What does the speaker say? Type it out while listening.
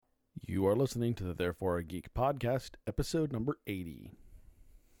You are listening to the Therefore a Geek podcast, episode number 80.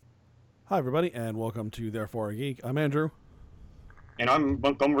 Hi, everybody, and welcome to Therefore a Geek. I'm Andrew. And I'm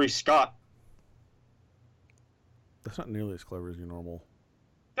Montgomery Scott. That's not nearly as clever as your normal.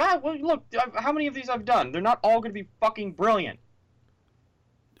 Well, look, how many of these I've done? They're not all going to be fucking brilliant.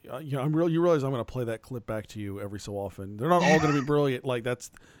 You realize I'm going to play that clip back to you every so often. They're not all going to be brilliant. Like,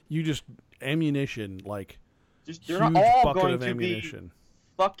 that's, you just, ammunition, like, they're not all going to ammunition. Be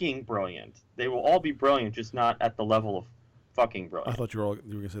fucking brilliant. They will all be brilliant, just not at the level of fucking brilliant. I thought you were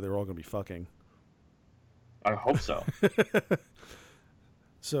going to say they were all going to be fucking. I hope so.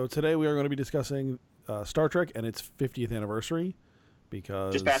 So today we are going to be discussing Star Trek and its 50th anniversary,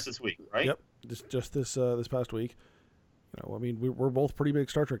 because just past this week, right? Yep, just this past week. You know, I mean, we're both pretty big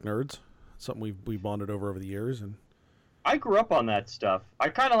Star Trek nerds. Something we've bonded over the years, and I grew up on that stuff. I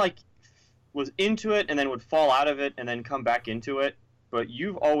kind of was into it and then would fall out of it and then come back into it. But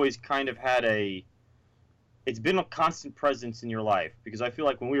you've always kind of had it's been a constant presence in your life, because I feel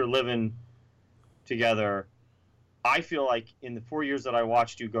like when we were living together, I feel like in the 4 years that I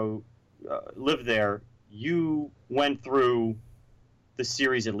watched you go live there, you went through the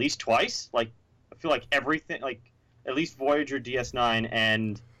series at least twice. Like, I feel like everything, like at least Voyager, DS9,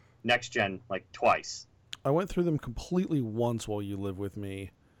 and Next Gen, like twice. I went through them completely once while you lived with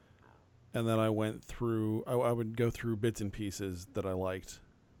me, and then I went through. I would go through bits and pieces that I liked.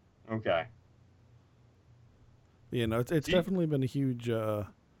 Okay. Yeah, no, it's definitely been a huge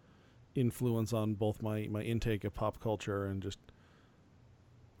influence on both my intake of pop culture and just, I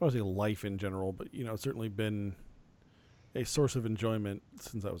don't want to say life in general, but you know, it's certainly been a source of enjoyment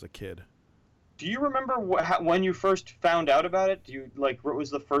since I was a kid. Do you remember when you first found out about it? Do you what was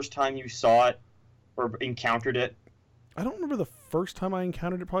the first time you saw it or encountered it? I don't remember the first time I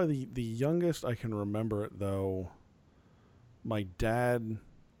encountered it. Probably the youngest I can remember it, though. My dad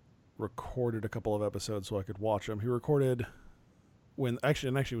recorded a couple of episodes so I could watch them. He recorded actually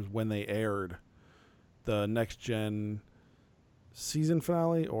it was when they aired the Next Gen season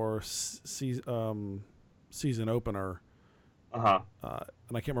finale or season opener. Uh-huh.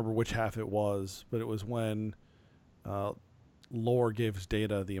 And I can't remember which half it was, but it was when Lore gives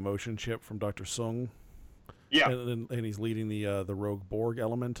Data the emotion chip from Dr. Sung. Yeah. And he's leading the Rogue Borg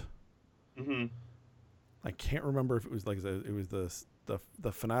element. Mm-hmm. I can't remember if it was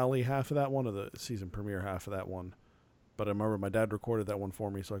the finale half of that one or the season premiere half of that one. But I remember my dad recorded that one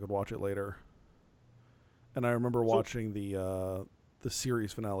for me so I could watch it later. And I remember watching the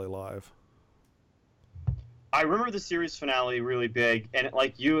series finale live. I remember the series finale really big, and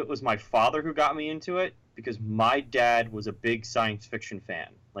it was my father who got me into it, because my dad was a big science fiction fan.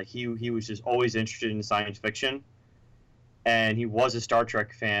 Like, he was just always interested in science fiction, and he was a Star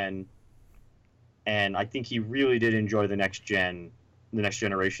Trek fan, and I think he really did enjoy the Next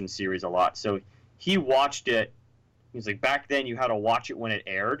Generation series a lot. So he watched it. He's like, back then you had to watch it when it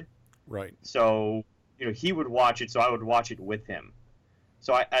aired. Right. So, he would watch it, so I would watch it with him.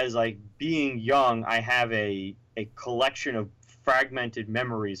 So being young, I have a collection of fragmented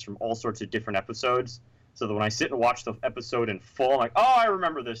memories from all sorts of different episodes, so that when I sit and watch the episode in full, I'm like, oh, I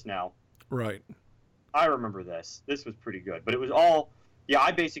remember this now. Right. I remember this. This was pretty good. But it was all,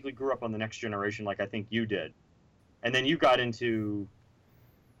 I basically grew up on the Next Generation like I think you did. And then you got into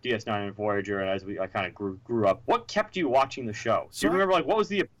DS9 and Voyager, and I kind of grew up. What kept you watching the show? Do you remember, what was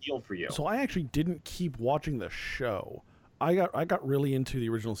the appeal for you? So I actually didn't keep watching the show. I got really into the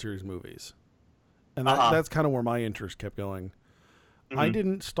original series movies, and that's kind of where my interest kept going. Mm-hmm. I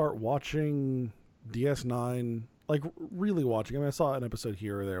didn't start watching DS9, really watching. I mean, I saw an episode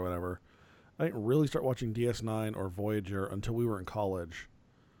here or there, whatever. I didn't really start watching DS9 or Voyager until we were in college.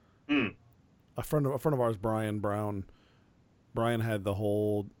 Mm. A friend of ours, Brian Brown. Brian had the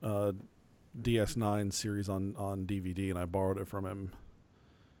whole DS9 series on DVD, and I borrowed it from him.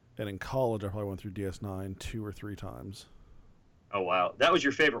 And in college, I probably went through DS9 2 or 3 times. Oh, wow. That was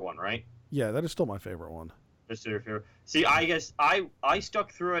your favorite one, right? Yeah, that is still my favorite one. That's your favorite. See, I guess I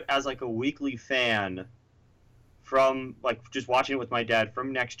stuck through it as a weekly fan from just watching it with my dad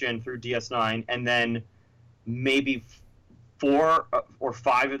from Next Gen through DS9, and then maybe 4 or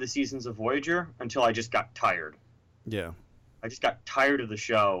 5 of the seasons of Voyager until I just got tired. Yeah. I just got tired of the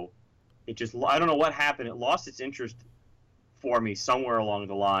show. I don't know what happened. It lost its interest for me somewhere along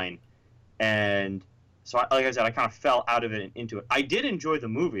the line. And so, like I said, I kind of fell out of it and into it. I did enjoy the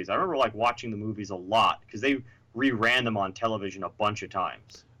movies. I remember watching the movies a lot, because they reran them on television a bunch of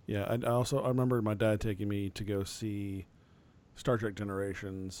times. Yeah, I remember my dad taking me to go see Star Trek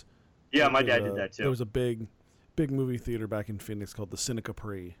Generations. Yeah, my dad did that too. There was a big movie theater back in Phoenix called the Cine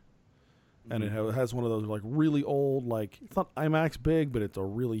Capri. and it has one of those like really old, like it's not IMAX big, but it's a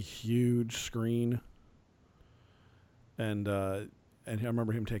really huge screen. And I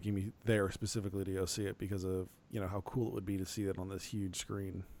remember him taking me there specifically to go see it because of how cool it would be to see it on this huge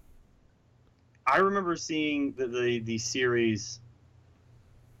screen. I remember seeing the series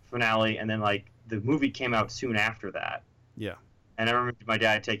finale, and then like the movie came out soon after that. Yeah. And I remember my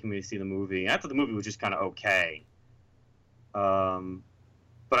dad taking me to see the movie. And I thought the movie was just kind of okay.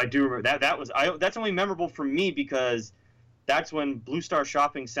 But I do remember that's only memorable for me because that's when Blue Star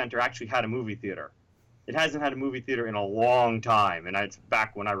Shopping Center actually had a movie theater. It hasn't had a movie theater in a long time, and it's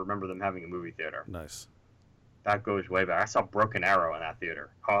back when I remember them having a movie theater. Nice. That goes way back. I saw Broken Arrow in that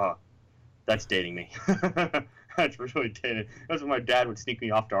theater. That's dating me. That's really dating. That's when my dad would sneak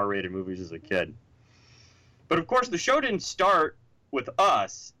me off to R-rated movies as a kid. But of course, the show didn't start with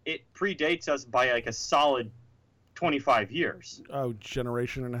us. It predates us by like a solid 25 years. Oh,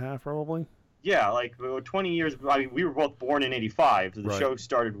 generation and a half, probably? Yeah, like 20 years. I mean, we were both born in 85. So the Right. show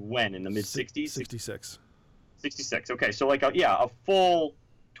started when? In the mid-60s? 66. 66. Okay, so like a full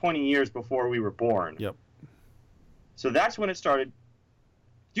 20 years before we were born. Yep. So that's when it started.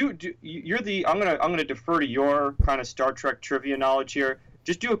 You're the I'm gonna defer to your kind of Star Trek trivia knowledge here.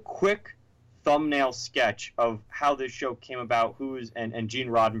 Just do a quick thumbnail sketch of how this show came about, and Gene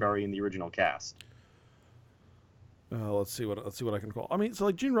Roddenberry in the original cast. Let's see what I can call. I mean, so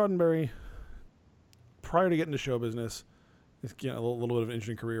like Gene Roddenberry, prior to getting to show business, he's a little bit of an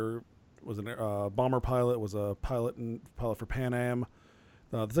interesting career. Was a bomber pilot. Was a pilot for Pan Am.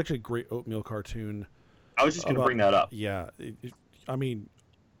 There's actually a great oatmeal cartoon. I was just going to bring that up. Yeah, I mean,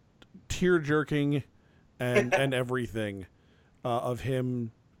 tear jerking, and everything of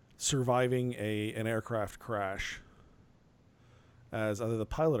him surviving an aircraft crash as either the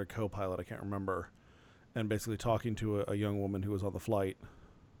pilot or co-pilot. I can't remember. And basically talking to a young woman who was on the flight.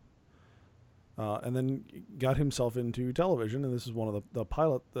 And then got himself into television, and this is one of the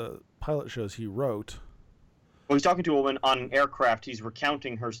pilot shows he wrote. Well, he's talking to a woman on an aircraft. He's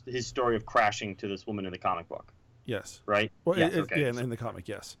recounting his story of crashing to this woman in the comic book. Yes. Right? Well, yes, okay. Yeah, in the comic,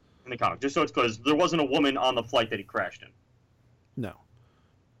 yes. In the comic. Just so it's clear, there wasn't a woman on the flight that he crashed in. No.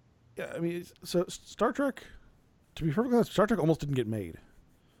 Yeah, I mean, so Star Trek, to be perfectly honest, Star Trek almost didn't get made.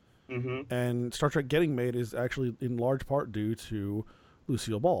 Mm-hmm. And Star Trek getting made is actually in large part due to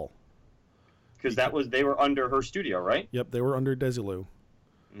Lucille Ball. Because they were under her studio, right? Yep, they were under Desilu.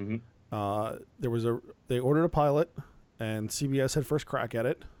 Mm-hmm. They ordered a pilot, and CBS had first crack at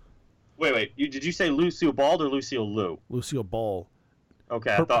it. Wait. Did you say Lucille Ball or Lucille Liu? Lucille Ball.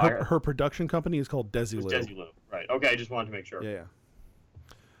 Okay, her production company is called Desilu. Desilu, right? Okay, I just wanted to make sure. Yeah.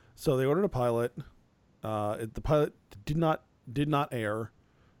 So they ordered a pilot. The pilot did not air,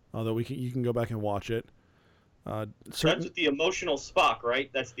 although you can go back and watch it. That's with the emotional Spock, right?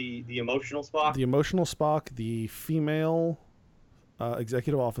 That's the emotional Spock? The emotional Spock, the female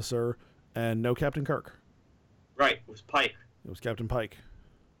executive officer, and no Captain Kirk. Right, it was Pike. It was Captain Pike.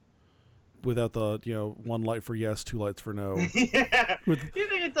 Without the, one light for yes, two lights for no. Yeah. You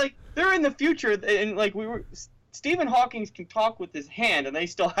think it's like, they're in the future, and like Stephen Hawking can talk with his hand, and they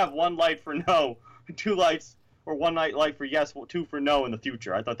still have one light for no, two lights, or one light for yes, two for no in the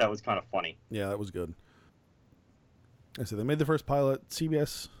future. I thought that was kind of funny. Yeah, that was good. So they made the first pilot.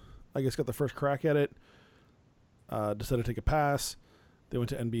 CBS, I guess, got the first crack at it. Decided to take a pass. They went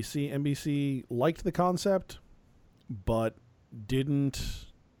to NBC. NBC liked the concept, but didn't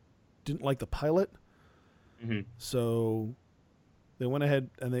like the pilot. Mm-hmm. So they went ahead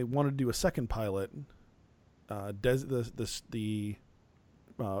and they wanted to do a second pilot. The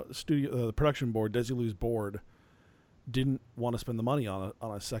production board, Desilu's board, didn't want to spend the money on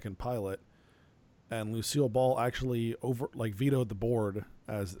a second pilot. And Lucille Ball actually vetoed the board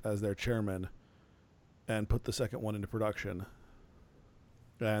as their chairman, and put the second one into production.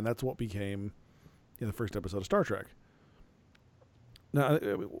 And that's what became the first episode of Star Trek. Now,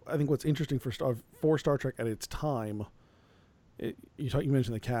 I think what's interesting for Star Trek at its time, you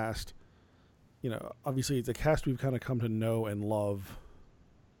mentioned the cast. Obviously it's a cast we've kind of come to know and love,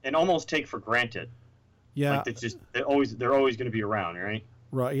 and almost take for granted. Yeah, like it's just they're always going to be around, right?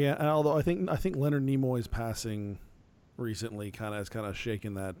 Right. Yeah. And although I think Leonard Nimoy's passing recently has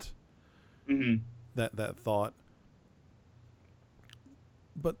shaken that. Mm-hmm. That thought.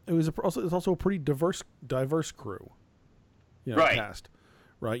 But it's also a pretty diverse crew. Right. Cast.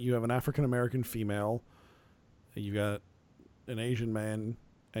 Right. You have an African American female. You've got an Asian man,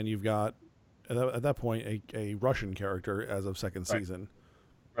 and you've got at that point a Russian character as of second season.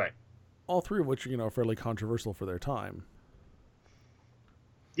 Right. All three of which are fairly controversial for their time.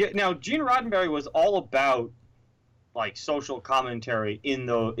 Yeah. Now Gene Roddenberry was all about like social commentary in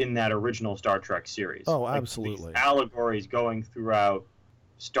that original Star Trek series. Oh, like, absolutely. these allegories going throughout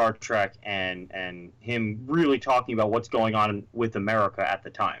Star Trek and him really talking about what's going on with America at the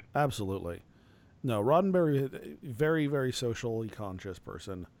time. Absolutely. No, Roddenberry, very, very socially conscious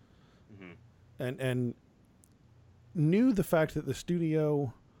person, Hmm. and knew the fact that the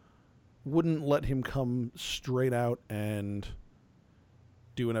studio wouldn't let him come straight out and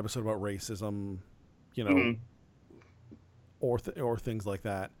do an episode about racism, you know, Hmm. or things like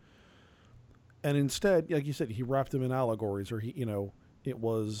that. And instead, like you said, he wrapped them in allegories, or it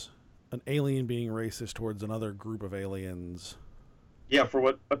was an alien being racist towards another group of aliens. Yeah, for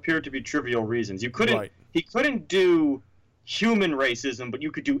what appeared to be trivial reasons. Right. He couldn't do human racism, but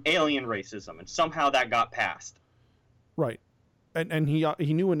you could do alien racism, and somehow that got passed. Right. And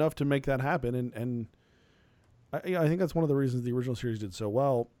he knew enough to make that happen, and I think that's one of the reasons the original series did so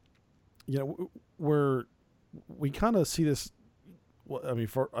well. We kind of see this. Well, I mean,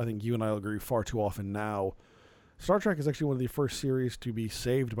 I think you and I will agree far too often now. Star Trek is actually one of the first series to be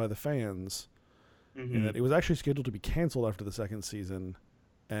saved by the fans, in that it was actually scheduled to be canceled after the second season,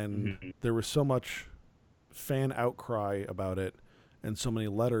 and there was so much fan outcry about it, and so many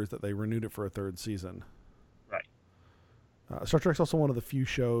letters that they renewed it for a third season. Right. Star Trek's also one of the few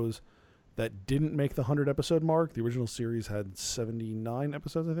shows that didn't make the 100-episode mark. The original series had 79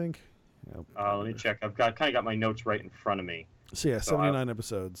 episodes, I think. Let me check. I've got my notes right in front of me. So yeah, 79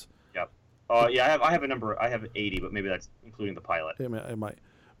 episodes. Yep. Yeah, I have a number. I have 80, but maybe that's including the pilot. It might.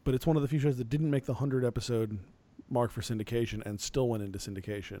 But it's one of the few shows that didn't make the 100-episode mark for syndication and still went into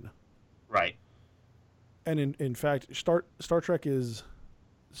syndication. Right. And in fact, Star Trek is,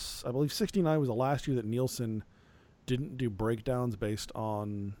 I believe 69 was the last year that Nielsen didn't do breakdowns based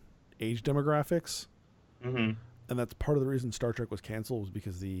on age demographics. Mm-hmm. And that's part of the reason Star Trek was canceled, was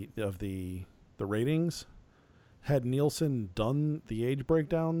because of the ratings. Had Nielsen done the age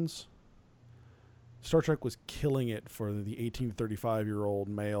breakdowns, Star Trek was killing it for the 18 to 35-year-old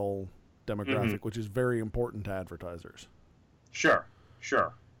male demographic, which is very important to advertisers. Sure.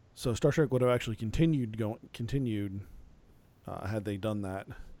 So Star Trek would have actually continued had they done that.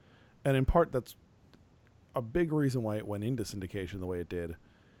 And in part, that's a big reason why it went into syndication the way it did.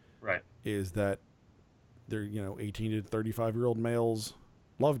 Right. Is that they're 18 to 35-year-old males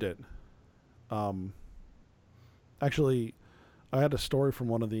loved it. Actually, I had a story from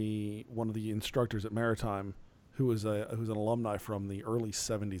one of the instructors at Maritime, who's an alumni from the early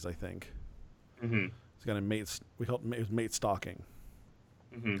 70s, I think. Mm-hmm. He's got a we call it mate stalking.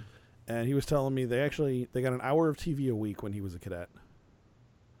 Mm-hmm. And he was telling me they got an hour of TV a week when he was a cadet,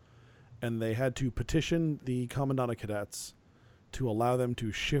 and they had to petition the commandant of cadets to allow them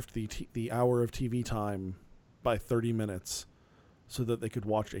to shift the hour of TV time by 30 minutes so that they could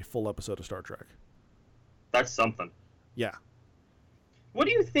watch a full episode of Star Trek. That's something. Yeah. What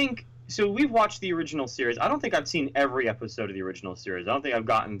do you think? So we've watched the original series. I don't think I've seen every episode of the original series. I don't think I've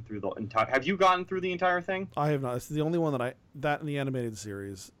gotten through the entire. Have you gotten through the entire thing? I have not. It's the only one that and the animated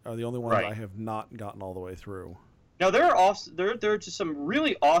series are the only ones that I have not gotten all the way through. Now there are just some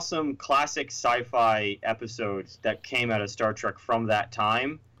really awesome classic sci-fi episodes that came out of Star Trek from that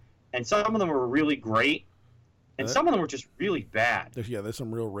time, and some of them were really great, and some of them were just really bad. There's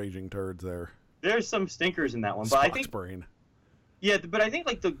some real raging turds there. There's some stinkers in that one, Spock's but I think brain. Yeah, but I think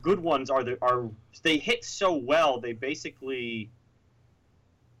like the good ones are they hit so well. They basically,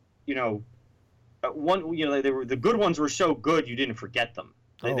 they were the good ones were so good you didn't forget them.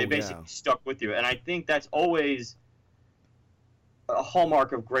 They basically stuck with you, and I think that's always a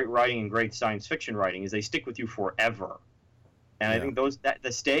hallmark of great writing and great science fiction writing is they stick with you forever. And I think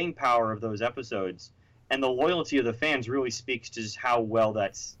the staying power of those episodes and the loyalty of the fans really speaks to just how well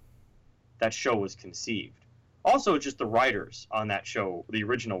that show was conceived. Also, just the writers on that show, the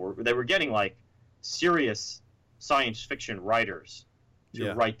original, they were getting like serious science fiction writers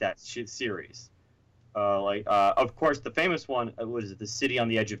to write that series. Of course, the famous one was The City on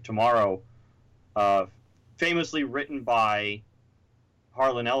the Edge of Tomorrow, famously written by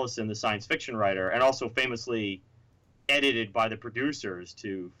Harlan Ellison, the science fiction writer, and also famously edited by the producers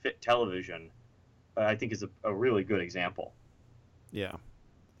to fit television. I think is a really good example. Yeah.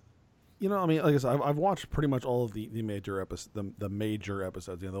 I mean, like I said, I've watched pretty much all of the major episodes, the major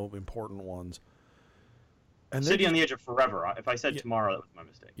episodes, the important ones. And City on the Edge of Forever. If I said Tomorrow, that was my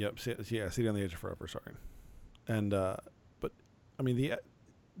mistake. Yep. City on the Edge of Forever. Sorry. And but I mean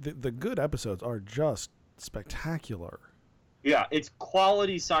the good episodes are just spectacular. Yeah, it's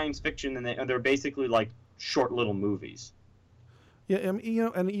quality science fiction, and they're basically like short little movies. Yeah, I mean,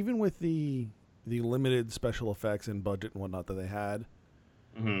 and even with the limited special effects and budget and whatnot that they had.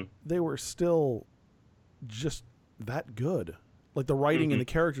 Mm-hmm. They were still just that good. Like the writing and the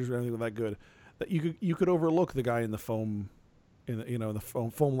characters and everything were that good that you could overlook the guy in the foam,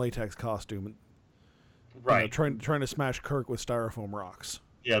 foam latex costume, right? Trying to smash Kirk with styrofoam rocks.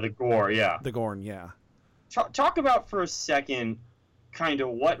 Yeah, the gore. Yeah, the Gorn. Yeah. Talk about for a second, kind of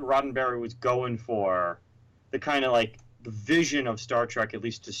what Roddenberry was going for, the kind of like the vision of Star Trek, at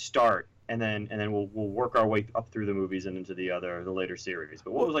least to start, and then we'll work our way up through the movies and into the later series.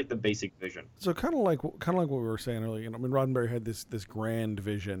 But what was like the basic vision? So kind of like what we were saying earlier. Roddenberry had this grand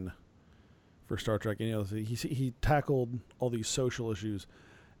vision for Star Trek, and he tackled all these social issues,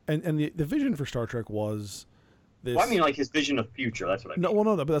 and the vision for Star Trek was this. Well, I mean, like his vision of future. That's what I mean.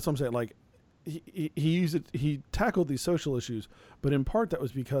 No, but that's what I'm saying. Like he tackled these social issues, but in part that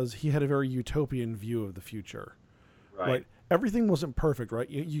was because he had a very utopian view of the future. Right. Everything wasn't perfect, right?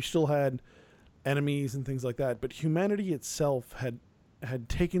 You still had enemies and things like that, but humanity itself had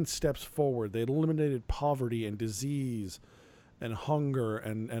taken steps forward. They had eliminated poverty and disease and hunger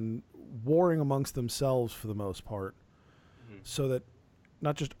and warring amongst themselves for the most part, so that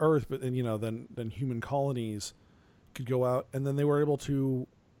not just Earth, but then human colonies could go out, and then they were able to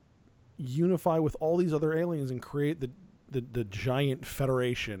unify with all these other aliens and create the giant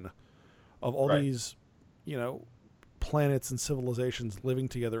federation of all these, planets and civilizations living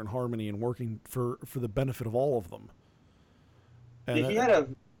together in harmony and working for the benefit of all of them. And he had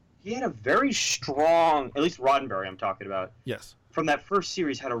a very strong, at least Roddenberry I'm talking about. Yes. From that first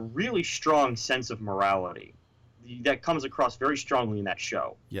series, had a really strong sense of morality that comes across very strongly in that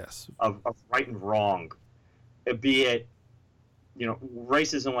show. Yes. Of right and wrong, be it,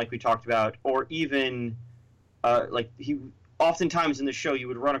 racism like we talked about, or even oftentimes in the show you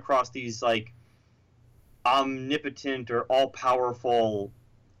would run across these like omnipotent or all-powerful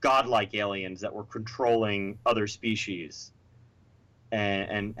godlike aliens that were controlling other species,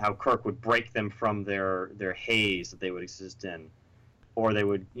 and how Kirk would break them from their haze that they would exist in, or they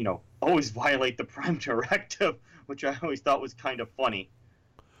would always violate the Prime Directive, which I always thought was kind of funny.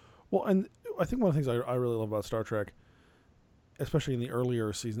 Well, and I think one of the things I really love about Star Trek, especially in the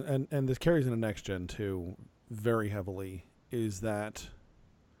earlier season, and this carries into Next Gen too very heavily, is that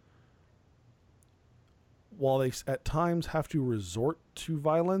while they at times have to resort to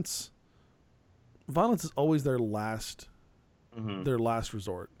violence is always their last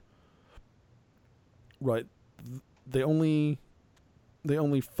resort. Right. They only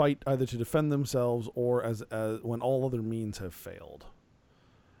fight either to defend themselves or as when all other means have failed.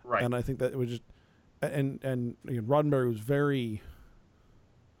 Right. And I think that it was just and Roddenberry was very,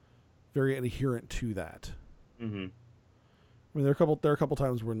 very adherent to that. Mm-hmm. I mean, there are a couple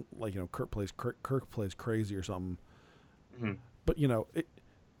times when Kirk plays crazy or something. Mm-hmm. But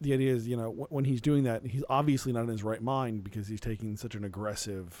the idea is when he's doing that, he's obviously not in his right mind because he's taking such an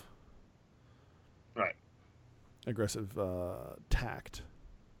aggressive tact.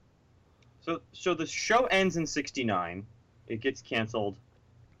 So the show ends in '69. It gets canceled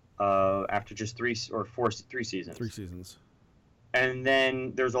after just 3 seasons. 3 seasons. And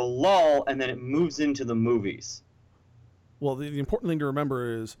then there's a lull, and then it moves into the movies. Well, the important thing to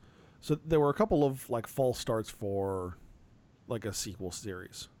remember is, so there were a couple of false starts for a sequel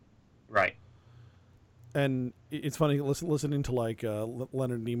series. Right. And it's funny listening to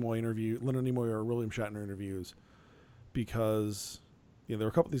Leonard Nimoy or William Shatner interviews, because there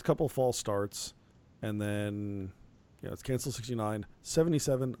were these couple of false starts, and then it's canceled 69,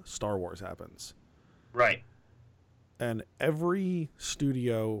 77 Star Wars happens. Right. And every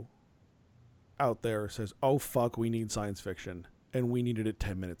studio out there says, "Oh fuck, we need science fiction, and we needed it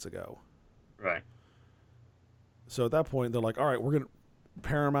 10 minutes ago." Right. So at that point, they're like, "All right, we're gonna."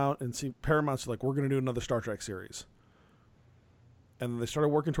 Paramount's like, "We're gonna do another Star Trek series," and then they started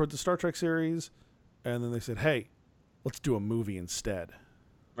working towards the Star Trek series, and then they said, "Hey, let's do a movie instead."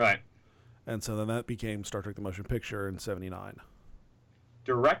 Right. And so then that became Star Trek: The Motion Picture in '79.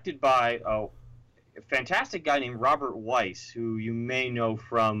 Directed by a fantastic guy named Robert Weiss, who you may know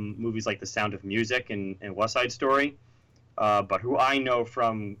from movies like The Sound of Music and West Side Story, but who I know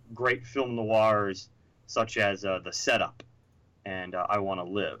from great film noirs such as The Setup and I Want to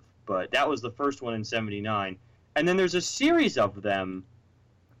Live. But that was the first one in '79. And then there's a series of them.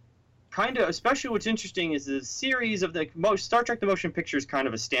 Kind of, especially what's interesting is the series of the Star Trek: The Motion Picture is kind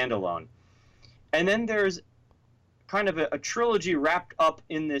of a standalone. And then there's kind of a trilogy wrapped up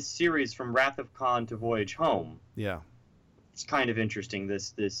in this series from Wrath of Khan to Voyage Home. Yeah. It's kind of interesting.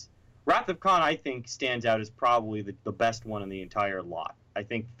 This Wrath of Khan, I think, stands out as probably the best one in the entire lot. I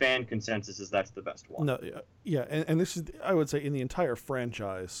think fan consensus is that's the best one. No, yeah, and this is, I would say, in the entire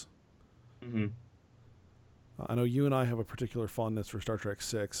franchise. Mm-hmm. I know you and I have a particular fondness for Star Trek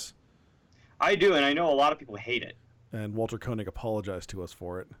VI. I do, and I know a lot of people hate it. And Walter Koenig apologized to us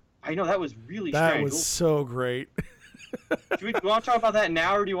for it. I know, that was really That strange. was so great. Do you want to talk about that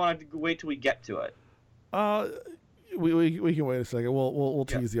now, or do you want to wait till we get to it? We can wait a second. We'll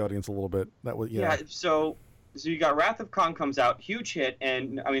tease the audience a little bit. That was So you got Wrath of Khan comes out, huge hit,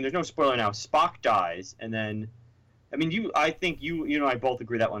 and I mean, there's no spoiler now. Spock dies, and then, I mean, I think you and I both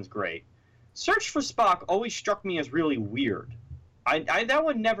agree that one's great. Search for Spock always struck me as really weird. I that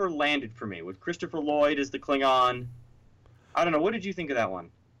one never landed for me with Christopher Lloyd as the Klingon. I don't know. What did you think of that one?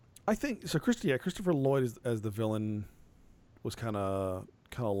 I think so. Christopher Lloyd as the villain was kind of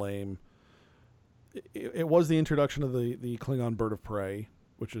lame. It was the introduction of the Klingon bird of prey,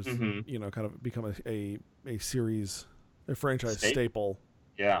 which is kind of become a series, a franchise staple.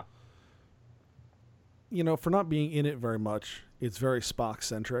 Yeah. For not being in it very much, it's very Spock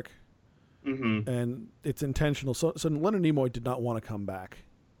centric, and it's intentional. So Leonard Nimoy did not want to come back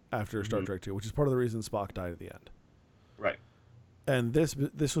after Star Trek II, which is part of the reason Spock died at the end. Right. And this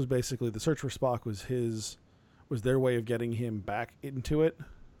was basically the search for Spock was their way of getting him back into it.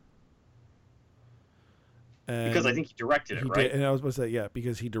 And because I think he directed it, right? Did, and I was about to say,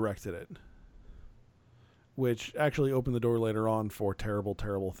 because he directed it. Which actually opened the door later on for terrible,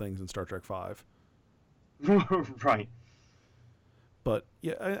 terrible things in Star Trek V. Right. But,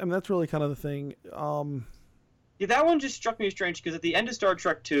 I mean, that's really kind of the thing. Yeah, that one just struck me as strange, because at the end of Star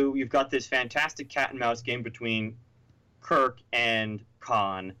Trek II, you've got this fantastic cat and mouse game between Kirk and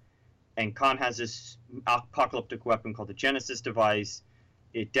Khan. And Khan has this apocalyptic weapon called the Genesis device.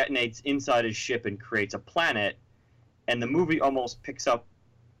 It detonates inside his ship and creates a planet. And the movie almost picks up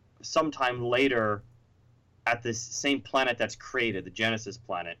sometime later at this same planet that's created, the Genesis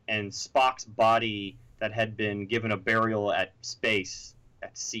planet. And Spock's body that had been given a burial at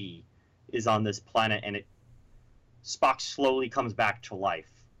sea, is on this planet. And Spock slowly comes back to life,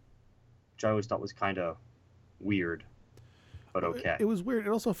 which I always thought was kind of weird, but okay. It was weird. It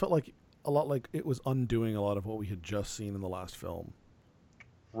also felt like a lot like it was undoing a lot of what we had just seen in the last film.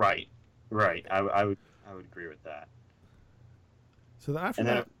 Right. I would agree with that. So then after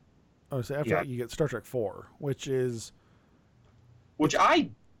that, you get Star Trek IV, which I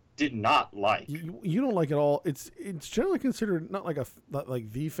did not like. You don't like it all. It's generally considered not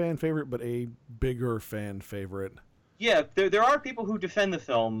like the fan favorite, but a bigger fan favorite. Yeah, there are people who defend the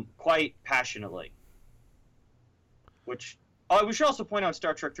film quite passionately. Which we should also point out,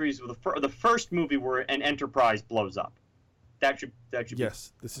 Star Trek III is the first movie where an Enterprise blows up. That should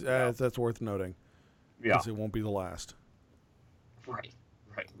yes, be, this is that's worth noting. Yeah, it won't be the last. Right.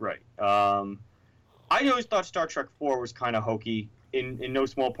 I always thought Star Trek IV was kind of hokey, in no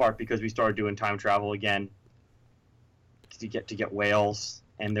small part because we started doing time travel again. To get whales,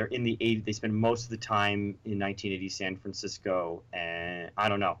 and they're in the 80s. They spend most of the time in 1980 San Francisco, and I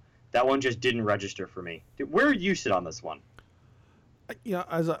don't know. That one just didn't register for me. Where do you sit on this one? Yeah,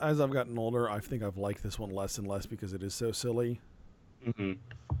 as I've gotten older, I think I've liked this one less and less because it is so silly. Mm-hmm.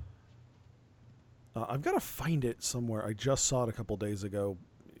 I've got to find it somewhere. I just saw it a couple days ago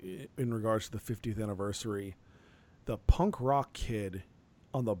in regards to the 50th anniversary. The punk rock kid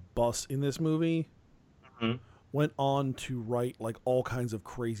on the bus in this movie went on to write like all kinds of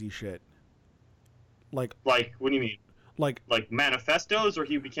crazy shit. Like what do you mean? Like manifestos, or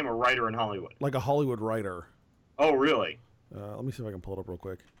he became a writer in Hollywood? Like a Hollywood writer. Oh, really? Let me see if I can pull it up real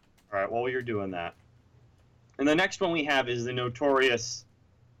quick. All right, while you're doing that. And the next one we have is the notorious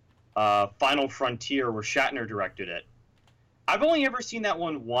Final Frontier, where Shatner directed it. I've only ever seen that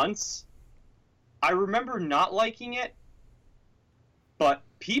one once. I remember not liking it, but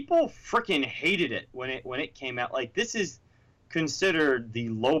people freaking hated it when it came out. Like, this is considered the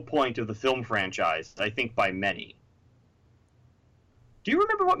low point of the film franchise, I think, by many. Do you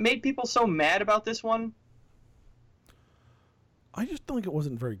remember what made people so mad about this one? I just think it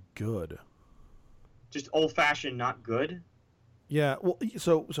wasn't very good. Just old-fashioned, not good? Yeah, well,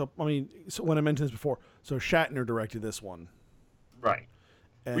 so when I mentioned this before, so Shatner directed this one. Right.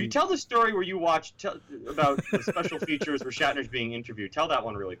 And will you tell the story where you watched about the special features where Shatner's being interviewed? Tell that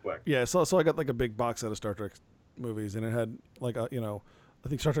one really quick. Yeah, so I got like a big box set of Star Trek movies, and it had like I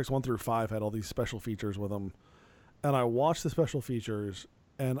think Star Trek 1 through 5 had all these special features with them, and I watched the special features,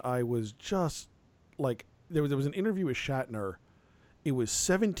 and I was just like, there was an interview with Shatner. It was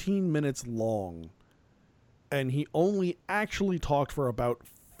 17 minutes long, and he only actually talked for about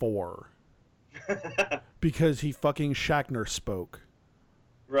 4 because he fucking Shatner spoke.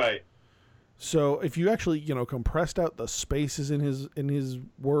 Right. So if you actually, compressed out the spaces in his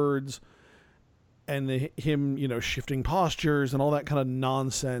words and him, shifting postures and all that kind of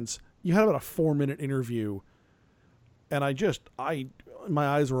nonsense, you had about a 4-minute interview, and my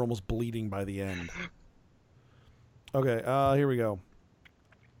eyes were almost bleeding by the end. Okay, here we go.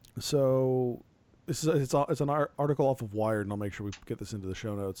 So it's an article off of Wired, and I'll make sure we get this into the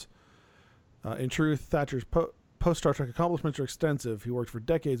show notes. In truth, Thatcher's post-Star Trek accomplishments are extensive. He worked for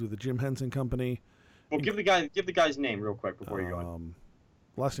decades with the Jim Henson Company. Well, give the guy's name real quick before you go on.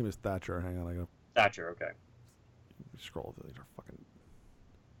 Last name is Thatcher. Hang on, I gotta Thatcher. Okay. scroll through these. Are fucking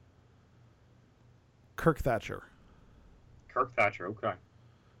Kirk Thatcher. Kirk Thatcher. Okay.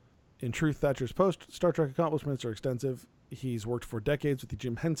 In truth, Thatcher's post-Star Trek accomplishments are extensive. He's worked for decades with the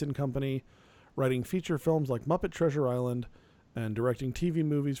Jim Henson Company, writing feature films like Muppet Treasure Island and directing TV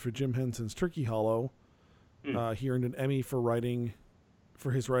movies for Jim Henson's Turkey Hollow. He earned an Emmy for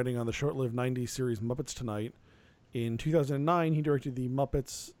his writing on the short-lived 90s series Muppets Tonight. In 2009, he directed the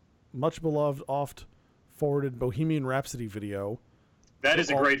Muppets' much-beloved, oft-forwarded Bohemian Rhapsody video. That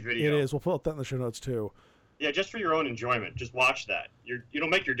is a great video. It is. We'll put that in the show notes, too. Yeah, just for your own enjoyment. Just watch that. It'll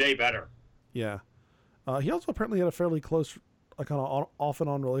make your day better. Yeah. He also apparently had a fairly close, kind of off and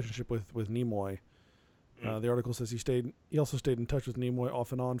on relationship with Nimoy. The article says he also stayed in touch with Nimoy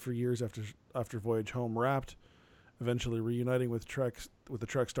off and on for years after Voyage Home wrapped, eventually reuniting with the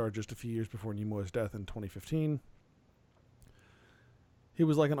Trek star just a few years before Nimoy's death in 2015. He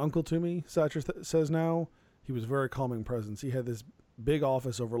was like an uncle to me, Thatcher says now. He was a very calming presence. He had this big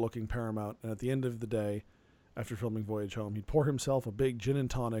office overlooking Paramount, and at the end of the day, after filming Voyage Home, he'd pour himself a big gin and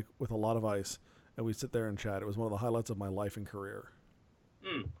tonic with a lot of ice, and we'd sit there and chat. It was one of the highlights of my life and career.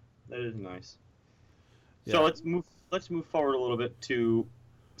 That is nice. Yeah. So let's move forward a little bit to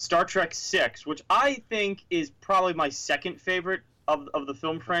Star Trek VI, which I think is probably my second favorite of the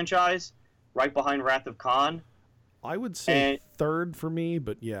film franchise, right behind Wrath of Khan. I would say third for me,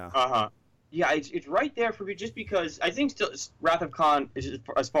 but yeah. Yeah, it's right there for me just because I think still Wrath of Khan, is,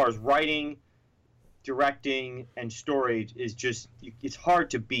 as far as writing, directing, and story, is just, it's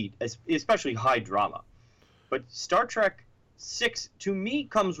hard to beat, especially high drama. But Star Trek 6, to me,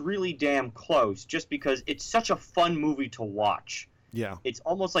 comes really damn close just because it's such a fun movie to watch. Yeah. It's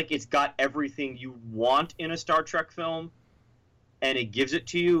almost like it's got everything you want in a Star Trek film, and it gives it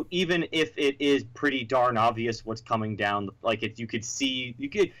to you, even if it is pretty darn obvious what's coming down. Like, it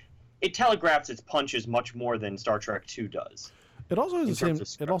telegraphs its punches much more than Star Trek 2 does. It also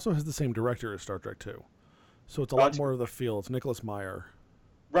has the same director as Star Trek 2. So it's a lot more of the feel. It's Nicholas Meyer.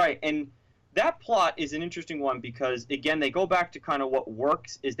 Right, and that plot is an interesting one because, again, they go back to kind of what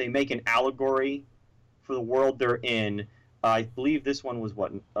works is they make an allegory for the world they're in. I believe this one was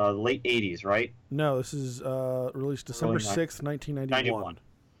late 80s, right? No, this is released December 6th, 1991.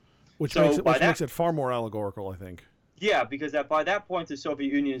 Which So makes it far more allegorical, I think. Yeah, because by that point the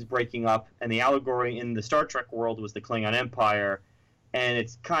Soviet Union is breaking up, and the allegory in the Star Trek world was the Klingon Empire, and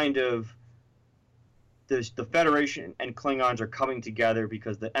it's kind of the Federation and Klingons are coming together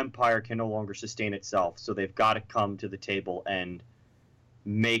because the Empire can no longer sustain itself, so they've got to come to the table and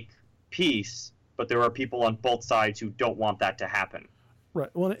make peace, but there are people on both sides who don't want that to happen. Right.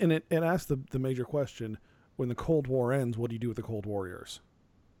 Well, and it asks the major question, when the Cold War ends, what do you do with the Cold Warriors?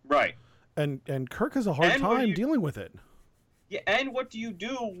 Right. And Kirk has a hard time dealing with it. Yeah, and what do you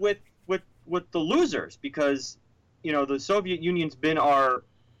do with the losers? Because, the Soviet Union's been our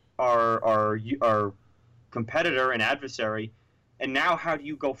competitor and adversary, and now how do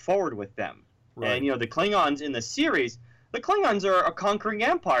you go forward with them? Right. And the Klingons in the series, the Klingons are a conquering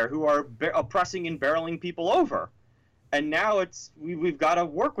empire who are oppressing and barreling people over, and now we've got to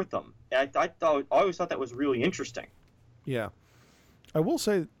work with them. I always thought that was really interesting. Yeah, I will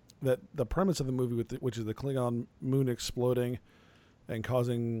say that the premise of the movie, which is the Klingon moon exploding and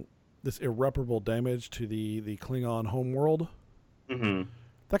causing this irreparable damage to the Klingon homeworld. Mm-hmm.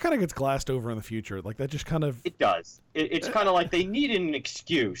 That kind of gets glassed over in the future. Like, that just kind of... It does. It's kind of like they needed an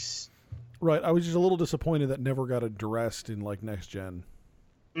excuse. Right. I was just a little disappointed that never got addressed in, Next Gen.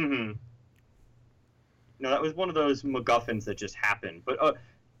 Mm-hmm. No, that was one of those MacGuffins that just happened. But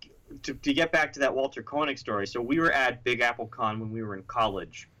to get back to that Walter Koenig story, so we were at Big Apple Con when we were in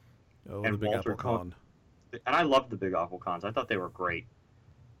college. Oh, and the Big Apple Con. And I loved the Big Apple Cons. I thought they were great.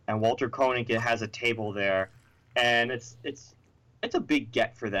 And Walter Koenig has a table there, and it's a big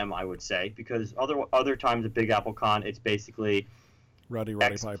get for them, I would say, because other times at Big Apple Con, it's basically Roddy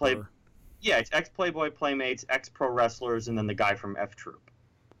Piper. Yeah, it's ex-Playboy Playmates, ex-pro wrestlers, and then the guy from F Troop.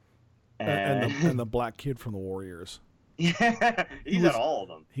 And the black kid from the Warriors. Yeah, he's at all of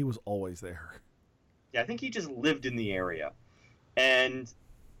them. He was always there. Yeah, I think he just lived in the area. And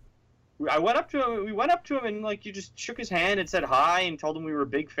we went up to him and you just shook his hand and said hi and told him we were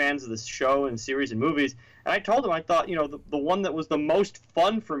big fans of the show and series and movies. And I told him I thought, the one that was the most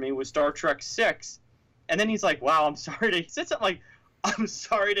fun for me was Star Trek 6. And then he's like, wow, I'm sorry. He said something like, I'm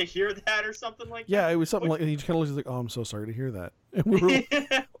sorry to hear that, or something like Yeah, that. it was something like he just kind of looks like, "Oh, I'm so sorry to hear that." And we were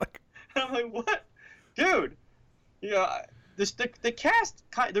like, I'm like, what, dude? Yeah, the cast.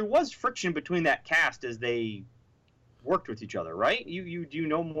 There was friction between that cast as they worked with each other, right? You do you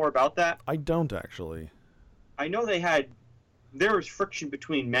know more about that? I don't actually. I know there was friction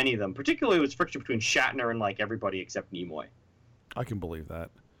between many of them. Particularly, it was friction between Shatner and like everybody except Nimoy. I can believe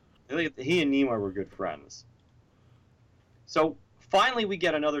that. He and Nimoy were good friends. So finally, we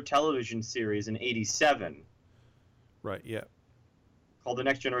get another television series in '87 Right. Yeah. called The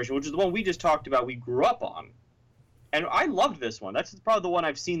Next Generation, which is the one we just talked about. We grew up on, and I loved this one. That's probably the one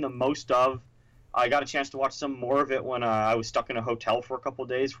I've seen the most of. I got a chance to watch some more of it when I was stuck in a hotel for a couple of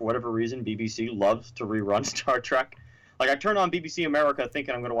days. For whatever reason, BBC loves to rerun Star Trek. Like, I turn on BBC America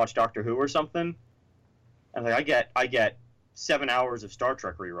thinking I'm going to watch Doctor Who or something, and like I get 7 hours of Star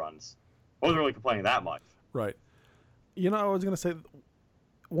Trek reruns. I wasn't really complaining that much. Right. You know, I was going to say,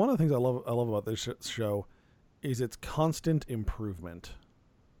 one of the things I love about this show is its constant improvement.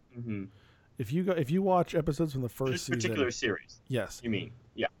 Mm-hmm. If you watch episodes from the first This season, particular series, yes, you mean?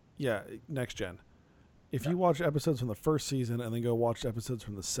 Yeah. yeah, Next Gen. If you watch episodes from the first season and then go watch episodes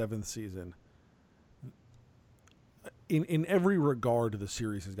from the 7th season, in every regard, the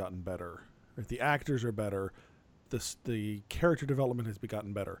series has gotten better. Right? The actors are better. The character development has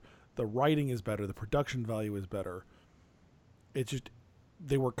gotten better. The writing is better. The production value is better. It's just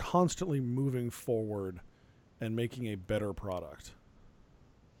they were constantly moving forward and making a better product.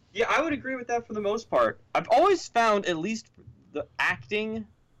 Yeah, I would agree with that for the most part. I've always found at least the acting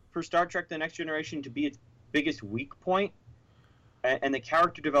for Star Trek The Next Generation to be its biggest weak point, and the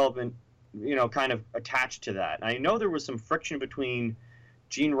character development, kind of attached to that. And I know there was some friction between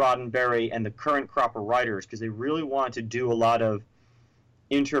Gene Roddenberry and the current crop of writers because they really wanted to do a lot of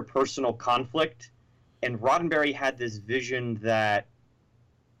interpersonal conflict, and Roddenberry had this vision that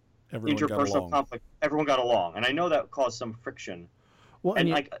interpersonal conflict, everyone got along, and I know that caused some friction. Well, and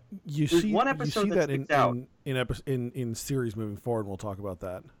like you see that in series moving forward. And we'll talk about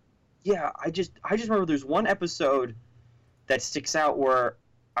that. Yeah, I just remember there's one episode that sticks out where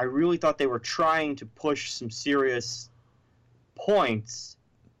I really thought they were trying to push some serious points.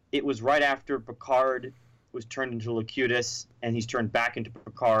 It was right after Picard was turned into Locutus, and he's turned back into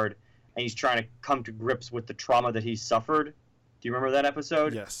Picard, and he's trying to come to grips with the trauma that he's suffered. Do you remember that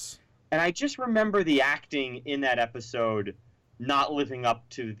episode? Yes. And I just remember the acting in that episode not living up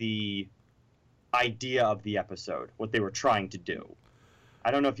to the idea of the episode, what they were trying to do.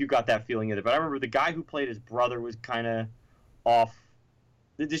 I don't know if you got that feeling either, but I remember the guy who played his brother was kind of off.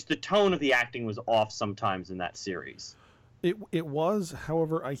 Just the tone of the acting was off sometimes in that series. It was,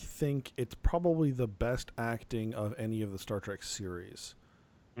 however, I think it's probably the best acting of any of the Star Trek series.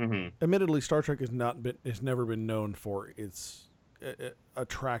 Mm-hmm. Admittedly, Star Trek has never been known for its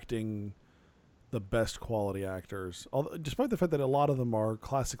attracting the best quality actors, despite the fact that a lot of them are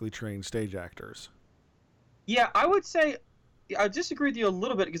classically trained stage actors. Yeah, I would say I disagree with you a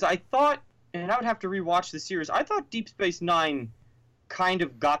little bit because I thought, and I would have to rewatch the series, I thought Deep Space Nine kind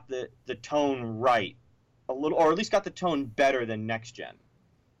of got the tone right a little, or at least got the tone better than Next Gen,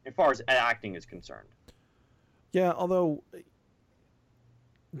 as far as acting is concerned. Yeah, although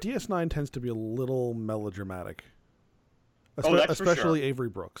DS9 tends to be a little melodramatic. Especially sure. Avery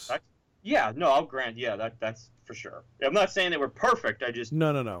Brooks. Yeah, no, I'll grant. Yeah, that's for sure. I'm not saying they were perfect. I just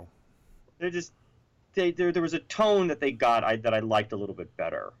no. There was a tone that they got that I liked a little bit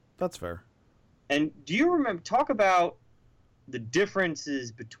better. That's fair. And do you remember talk about the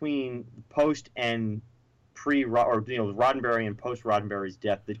differences between post and Roddenberry and post Roddenberry's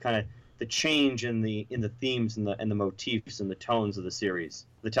death? The change in the themes and the motifs and the tones of the series,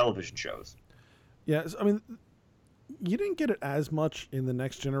 the television shows. Yeah, I mean, you didn't get it as much in the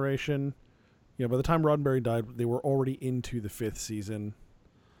Next Generation. By the time Roddenberry died, they were already into the 5th season.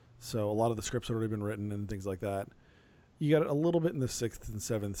 So a lot of the scripts had already been written and things like that. You got it a little bit in the 6th and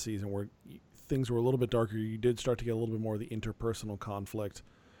 7th season where things were a little bit darker. You did start to get a little bit more of the interpersonal conflict.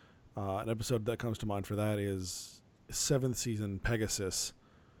 An episode that comes to mind for that is 7th season Pegasus,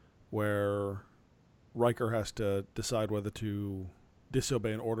 where Riker has to decide whether to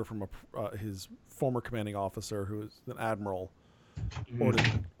disobey an order from his former commanding officer, who is an admiral,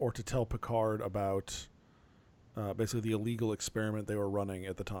 or to tell Picard about basically the illegal experiment they were running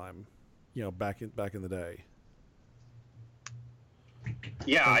at the time, back in the day.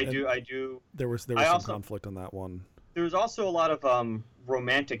 Yeah, I do. There was some conflict on that one. There was also a lot of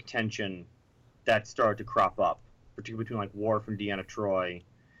romantic tension that started to crop up, particularly between like Worf and Deanna Troi,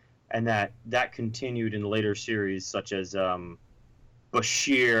 and that continued in later series such as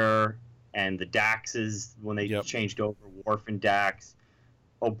Bashir and the Daxes when they changed over, Worf and Dax.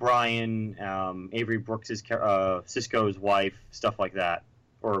 O'Brien, Avery Brooks's Cisco's wife, stuff like that,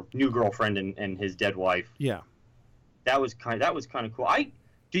 or new girlfriend and his dead wife. Yeah. That was kind of cool.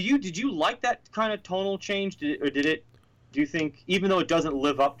 Did you like that kind of tonal change? Do you think, even though it doesn't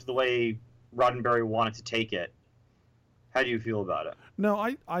live up to the way Roddenberry wanted to take it, how do you feel about it? No,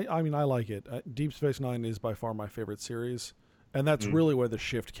 I mean, I like it. Deep Space Nine is by far my favorite series, and that's really where the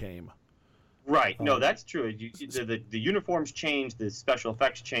shift came. Right. No, that's true. The uniforms changed, the special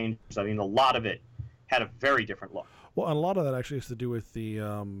effects changed. I mean, a lot of it had a very different look. Well, and a lot of that actually has to do with the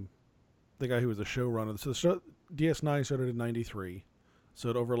guy who was the showrunner. So DS9 started in '93, so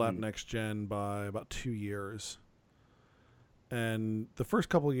it overlapped Next Gen by about 2 years. And the first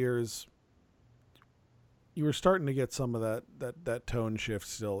couple of years, you were starting to get some of that tone shift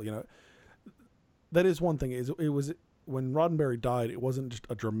still. You know, that is one thing. It was when Roddenberry died, it wasn't just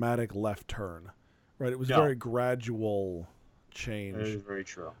a dramatic left turn, right? It was very gradual change. That is very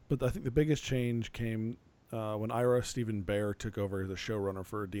true. But I think the biggest change came when Ira Steven Behr took over as the showrunner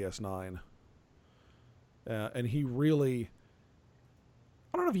for DS9. And he really,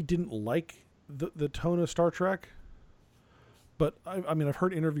 I don't know if he didn't like the tone of Star Trek, but I mean, I've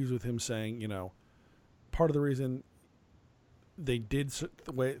heard interviews with him saying, you know, part of the reason they did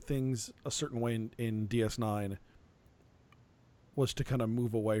things a certain way in DS9 was to kind of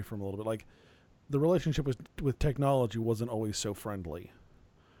move away from a little bit. Like, the relationship with technology wasn't always so friendly.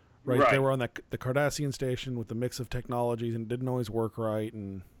 Right? They were on the Cardassian station with the mix of technologies and it didn't always work right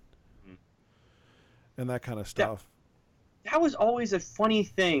and that kind of stuff. That was always a funny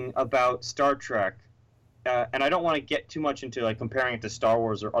thing about Star Trek. And I don't want to get too much into like comparing it to Star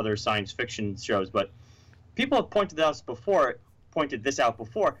Wars or other science fiction shows, but people have pointed this out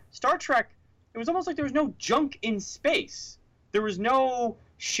before. Star Trek, it was almost like there was no junk in space. There was no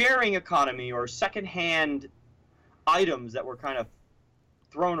sharing economy or secondhand items that were kind of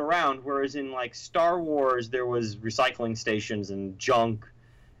thrown around, whereas in like Star Wars there was recycling stations and junk,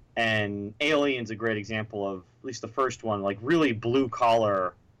 and Alien's a great example of, at least the first one, like really blue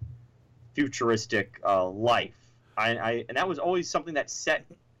collar futuristic life. And that was always something that set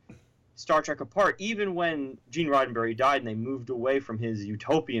Star Trek apart. Even when Gene Roddenberry died and they moved away from his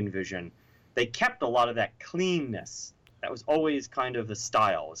utopian vision, they kept a lot of that cleanness. That was always kind of the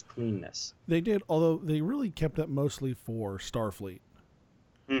style, was cleanness. They did, although they really kept that mostly for Starfleet.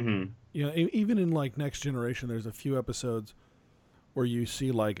 Mm-hmm. You know, even in like Next Generation, there's a few episodes where you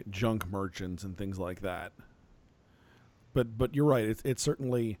see like junk merchants and things like that. But you're right. It's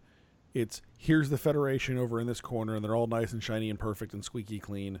certainly, here's the Federation over in this corner, and they're all nice and shiny and perfect and squeaky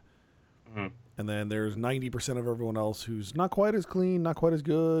clean. Mm-hmm. And then there's 90% of everyone else who's not quite as clean, not quite as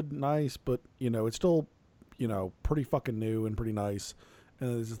good, nice, but you know, it's still, you know, pretty fucking new and pretty nice.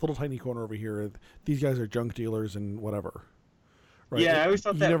 And there's this little tiny corner over here. These guys are junk dealers and whatever. Right? Yeah, I always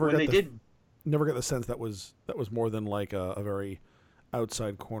thought that when they did, never got the sense that was more than like a very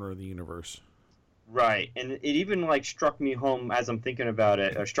outside corner of the universe. Right, and it even like struck me home as I'm thinking about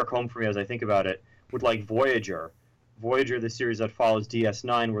it, or struck home for me as I think about it, with like Voyager, the series that follows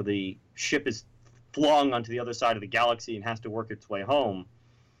DS9, where the ship is flung onto the other side of the galaxy and has to work its way home.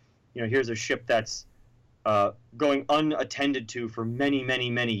 You know, here's a ship that's going unattended to for many, many,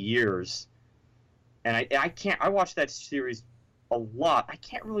 many years, and I watched that series a lot. I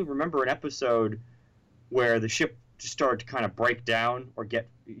can't really remember an episode where the ship just started to kind of break down or get,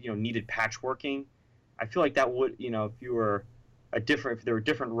 you know, needed patchworking. I feel like that would, you know, if there were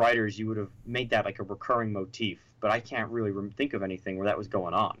different writers, you would have made that like a recurring motif. But I can't really think of anything where that was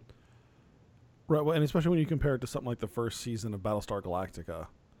going on. Right, well, and especially when you compare it to something like the first season of Battlestar Galactica.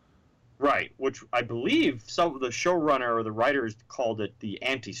 Right, which I believe some of the showrunner or the writers called it the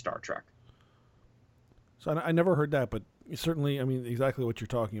anti-Star Trek. So I never heard that, but certainly, I mean, exactly what you're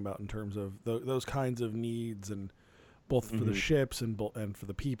talking about in terms of those kinds of needs, and both for the ships and for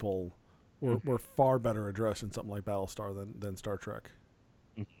the people, were far better addressed in something like Battlestar than Star Trek.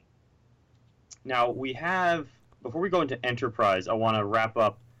 Now, we have, before we go into Enterprise, I want to wrap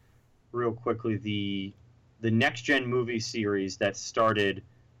up real quickly the Next Gen movie series that started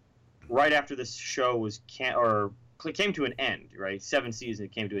right after this show came to an end, right? 7 seasons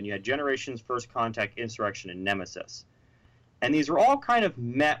it came to an end. You had Generations, First Contact, Insurrection, and Nemesis. And these were all kind of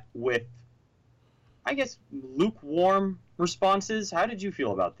met with, I guess, lukewarm responses. How did you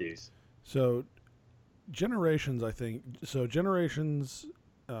feel about these? So, Generations,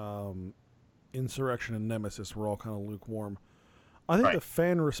 Insurrection, and Nemesis were all kind of lukewarm. I think the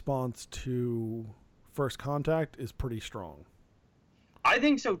fan response to First Contact is pretty strong. I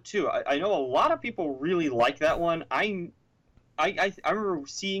think so too. I know a lot of people really like that one. I remember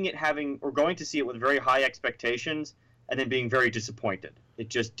seeing it going to see it with very high expectations, and then being very disappointed. It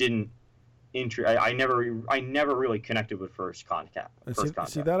just didn't. I never really connected with First Contact.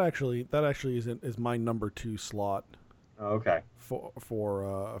 See that actually is my number 2 slot. Oh, okay.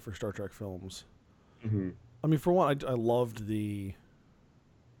 For Star Trek films. Mm-hmm. I mean, for one, I loved the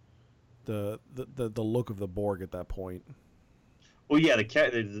look of the Borg at that point. Well, yeah,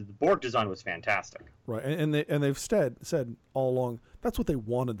 the Borg design was fantastic. Right, and they've said all along that's what they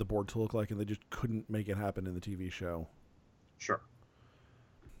wanted the Borg to look like, and they just couldn't make it happen in the TV show. Sure.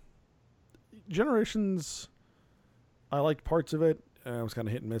 Generations, I liked parts of it. And I was kind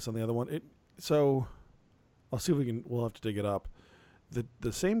of hit and miss on the other one. So I'll see if we'll have to dig it up.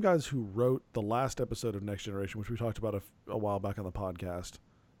 The same guys who wrote the last episode of Next Generation, which we talked about a while back on the podcast,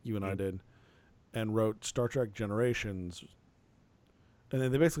 you and I did, and wrote Star Trek Generations, and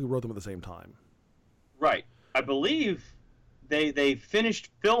then they basically wrote them at the same time. Right. I believe they finished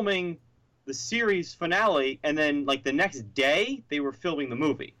filming the series finale, and then like the next day they were filming the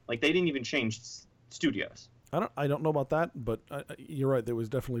movie. Like they didn't even change studios. I don't know about that, but you're right. There was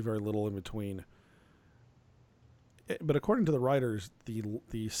definitely very little in between. But according to the writers,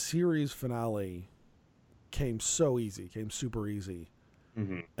 the series finale came super easy,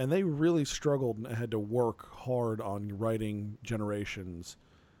 mm-hmm. and they really struggled and had to work hard on writing Generations,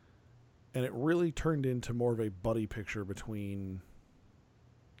 and it really turned into more of a buddy picture between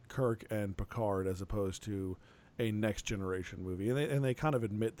Kirk and Picard as opposed to a Next Generation movie, and they kind of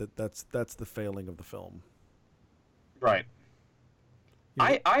admit that's the failing of the film. Right.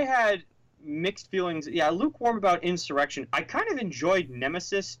 Yeah. I had mixed feelings. Yeah, lukewarm about Insurrection. I kind of enjoyed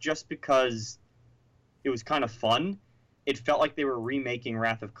Nemesis just because it was kind of fun. It felt like they were remaking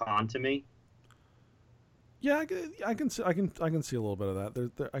Wrath of Khan to me. Yeah, I can see a little bit of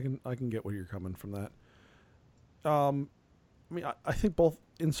that. I can get where you're coming from that. I mean, I think both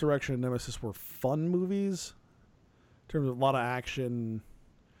Insurrection and Nemesis were fun movies in terms of a lot of action.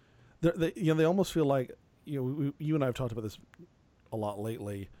 They almost feel like, you and I have talked about this a lot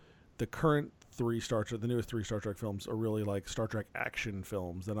lately. The current the newest 3 Star Trek films are really like Star Trek action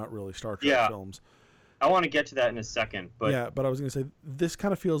films. They're not really Star Trek films. I want to get to that in a second, but I was going to say this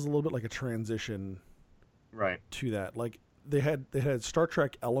kind of feels a little bit like a transition, right, to that. Like they had Star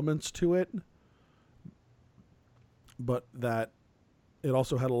Trek elements to it, but that it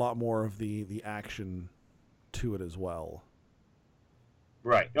also had a lot more of the action to it as well.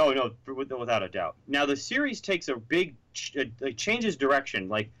 Right. Oh no, without a doubt. Now the series takes a big changes direction.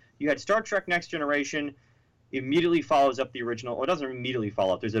 Like you had Star Trek Next Generation, immediately follows up the original. Well, it doesn't immediately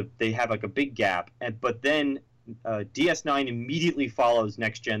follow up. They have like a big gap, but then DS9 immediately follows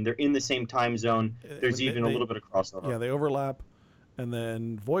Next Gen. They're in the same time zone. There's a little bit of crossover. Yeah, they overlap, and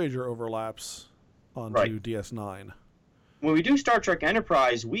then Voyager overlaps onto DS9. When we do Star Trek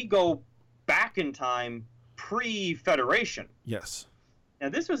Enterprise, we go back in time pre-Federation. Yes. Now,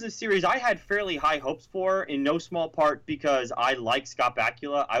 this was a series I had fairly high hopes for, in no small part because I like Scott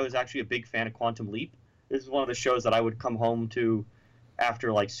Bakula. I was actually a big fan of Quantum Leap. This is one of the shows that I would come home to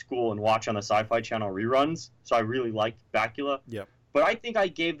after like school and watch on the Sci-Fi Channel reruns. So I really liked Bakula. Yep. But I think I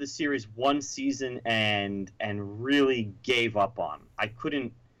gave the series one season and really gave up on. I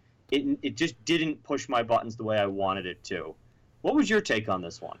couldn't. It just didn't push my buttons the way I wanted it to. What was your take on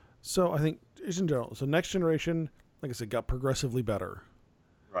this one? So I think, just in general, Next Generation, like I said, got progressively better.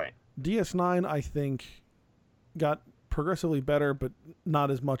 Right. DS9, I think, got progressively better, but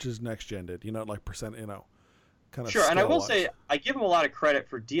not as much as Next Gen did. Like percent, kind of. Sure, and I will say I give them a lot of credit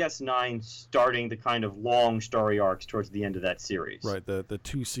for DS9 starting the kind of long story arcs towards the end of that series. Right. The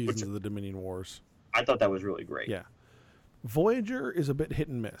 2 seasons of the Dominion Wars. I thought that was really great. Yeah. Voyager is a bit hit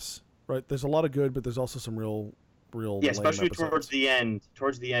and miss. Right. There's a lot of good, but there's also some real. Yeah, especially episodes. towards the end.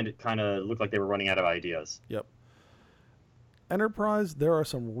 Towards the end, it kind of looked like they were running out of ideas. Yep. Enterprise, there are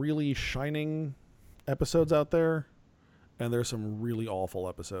some really shining episodes out there, and there's some really awful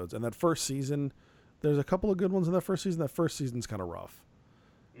episodes. And that first season, there's a couple of good ones in that first season. That first season's kind of rough.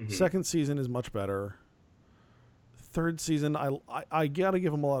 Mm-hmm. Second season is much better. Third season, I gotta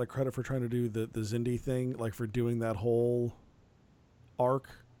give them a lot of credit for trying to do the Xindi thing, like for doing that whole arc,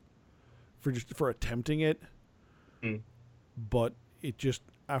 for attempting it. Mm. But it just,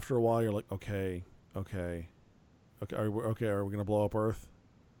 after a while, you're like, okay. Are we gonna blow up Earth?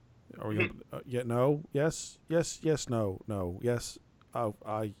 Are we gonna? No. Yes. No. Yes. All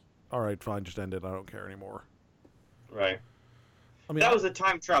right. Fine. Just end it. I don't care anymore. Right. I mean, that was the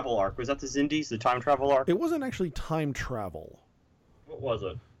time travel arc. Was that the Xindis? The time travel arc? It wasn't actually time travel. What was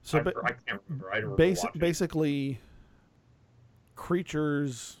it? So I can't remember. I don't remember basically,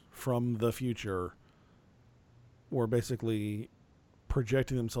 creatures from the future were basically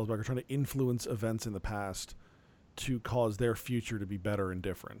projecting themselves back or trying to influence events in the past to cause their future to be better and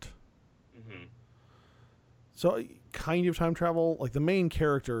different. Mm-hmm. So, kind of time travel. Like, the main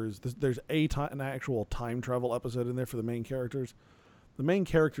characters, there's an actual time travel episode in there for the main characters. The main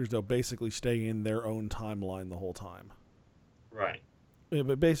characters, though, basically stay in their own timeline the whole time. Right. Yeah,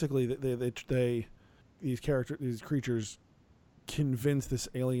 but basically, these creatures convince this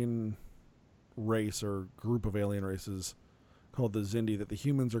alien race or group of alien races called the Xindi that the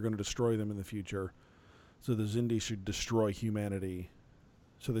humans are going to destroy them in the future. So the Xindi should destroy humanity.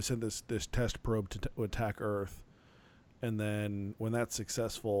 So they send this test probe to attack Earth. And then when that's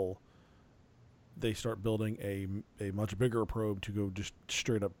successful, they start building a much bigger probe to go just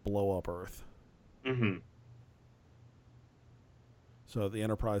straight up blow up Earth. Mm-hmm. So the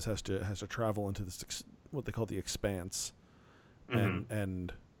Enterprise has to travel into this what they call the Expanse, Mm-hmm.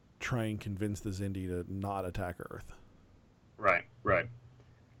 and try and convince the Xindi to not attack Earth. Right.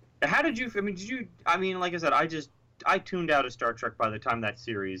 How did you? I mean, like I said, I tuned out of Star Trek by the time that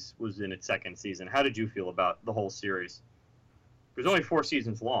series was in its second season. How did you feel about the whole series? It was only 4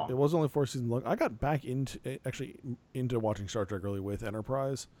 seasons long. It was only 4 seasons long. I got back into watching Star Trek early with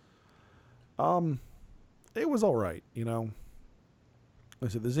Enterprise. It was all right, you know. Like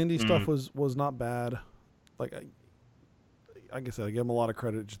I said, the Xindi stuff was not bad. Like I said, I give them a lot of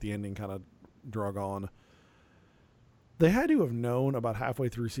credit. Just the ending kind of drug on. They had to have known about halfway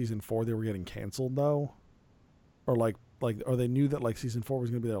through season 4 they were getting canceled, though, or or they knew that like season 4 was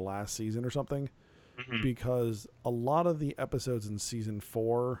going to be their last season or something, because a lot of the episodes in season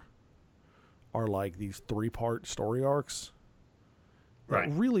 4 are like these 3-part story arcs that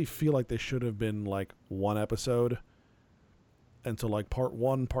really feel like they should have been like one episode. And so like part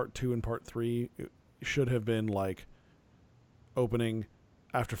 1, part 2, and part 3 should have been like opening,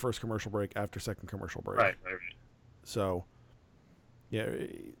 after first commercial break, after second commercial break. Right. So, yeah,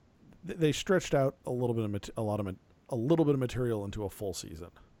 they stretched out a little bit of material into a full season.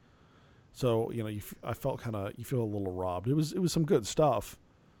 So, you know, I felt you feel a little robbed. It was some good stuff,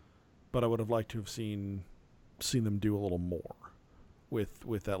 but I would have liked to have seen them do a little more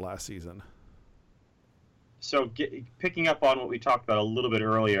with that last season. So, picking up on what we talked about a little bit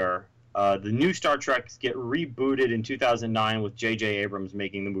earlier, the new Star Treks get rebooted in 2009 with J.J. Abrams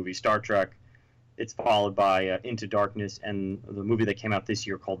making the movie Star Trek. It's followed by Into Darkness and the movie that came out this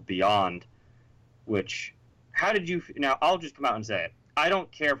year called Beyond, which, how did you... Now, I'll just come out and say it. I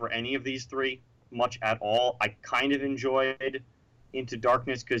don't care for any of these 3 much at all. I kind of enjoyed Into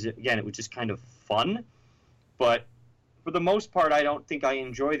Darkness because, again, it was just kind of fun. But for the most part, I don't think I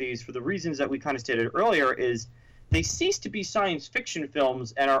enjoy these for the reasons that we kind of stated earlier, is they cease to be science fiction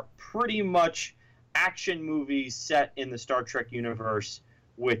films and are pretty much action movies set in the Star Trek universe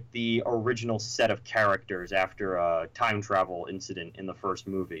with the original set of characters after a time travel incident in the first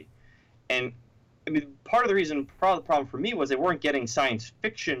movie. And I mean, part of the problem for me was they weren't getting science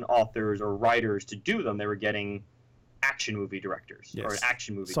fiction authors or writers to do them. They were getting action movie directors or an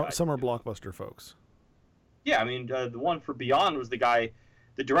action movie guys. Some are blockbuster folks. Yeah, I mean, the one for Beyond was the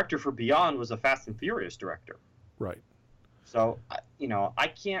director for Beyond was a Fast and Furious director. Right. So, you know,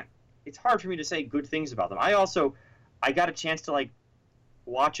 it's hard for me to say good things about them. I got a chance to, like,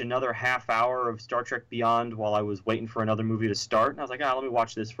 watch another half hour of Star Trek Beyond while I was waiting for another movie to start. And I was like, let me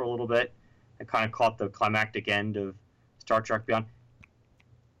watch this for a little bit. I kind of caught the climactic end of Star Trek Beyond.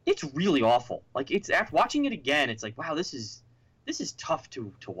 It's really awful. Like, after watching it again, it's like, wow, this is tough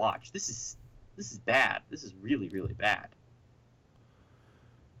to watch. This is bad. This is really, really bad.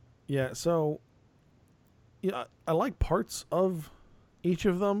 Yeah, so yeah, I like parts of each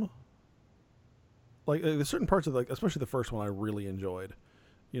of them. Like, there's certain parts of, like, especially the first one I really enjoyed.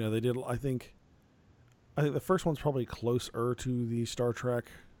 You know, they did, I think the first one's probably closer to the Star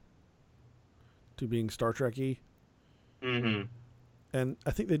Trek, to being Star Trek-y. Mm-hmm. And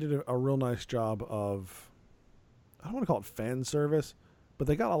I think they did a real nice job of, I don't want to call it fan service, but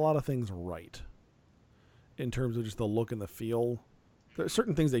they got a lot of things right in terms of just the look and the feel. There are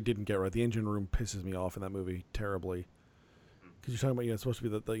certain things they didn't get right. The engine room pisses me off in that movie terribly. Because you're talking about, it's supposed to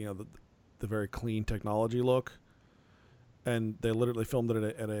be the very clean technology look. And they literally filmed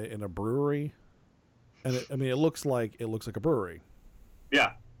it in a brewery. And it looks like a brewery.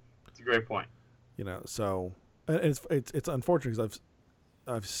 Yeah, it's a great point. You know, so and it's unfortunate because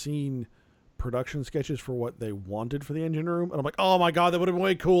I've seen production sketches for what they wanted for the engine room, and I'm like, oh my god, that would have been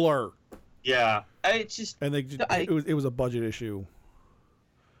way cooler. Yeah, it's just, and it was a budget issue.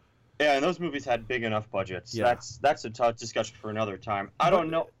 Yeah, and those movies had big enough budgets. Yeah. That's a tough discussion for another time. I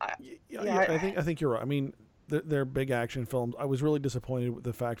don't know. I think you're right. I mean, they're big action films. I was really disappointed with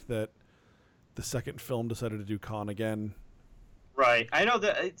the fact that the second film decided to do Khan again. Right. I know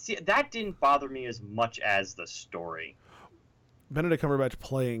that. See, that didn't bother me as much as the story. Benedict Cumberbatch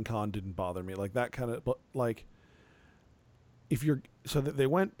playing Khan didn't bother me. Like that kind of, like, if you're, so that they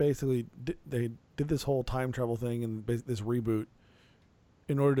went basically, they did this whole time travel thing and this reboot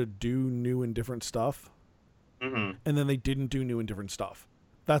in order to do new and different stuff. Mm-hmm. And then they didn't do new and different stuff.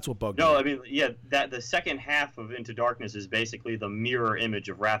 That's what bugged me. No, I mean, yeah, that the second half of Into Darkness is basically the mirror image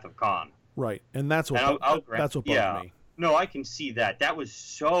of Wrath of Khan. Right. And that's what, that's what bugged me. No, I can see that. That was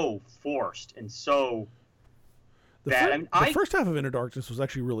so forced and so bad. The first half of Into Darkness was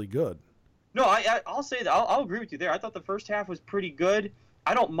actually really good. No, I'll say that. I'll agree with you there. I thought the first half was pretty good.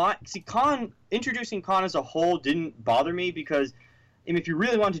 I don't mind. See, introducing Khan as a whole didn't bother me because, I mean, if you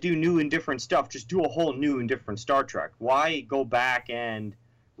really want to do new and different stuff, just do a whole new and different Star Trek. Why go back and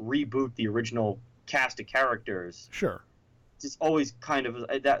reboot the original cast of characters? Sure. It's always kind of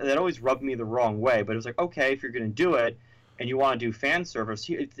that always rubbed me the wrong way. But it was like, okay, if you're going to do it and you want to do fan service,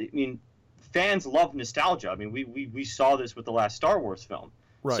 I mean, fans love nostalgia. I mean, we saw this with the last Star Wars film.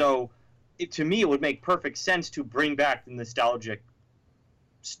 Right. So, to me, it would make perfect sense to bring back the nostalgic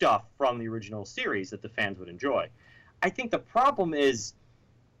stuff from the original series that the fans would enjoy. I think the problem is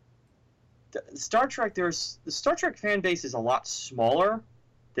Star Trek. The Star Trek fan base is a lot smaller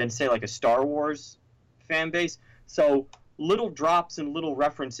than, say, like a Star Wars fan base. So little drops and little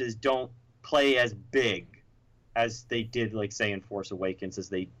references don't play as big as they did, like, say, in Force Awakens, as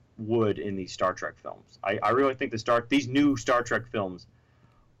they would in these Star Trek films. I really think these new Star Trek films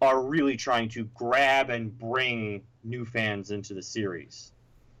are really trying to grab and bring new fans into the series.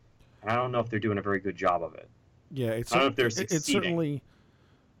 And I don't know if they're doing a very good job of it. Yeah, I don't know if they're succeeding. It's certainly,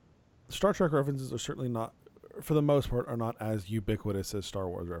 Star Trek references are certainly not, for the most part, are not as ubiquitous as Star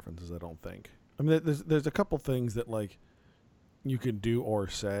Wars references, I don't think. I mean, there's a couple things that, like, you could do or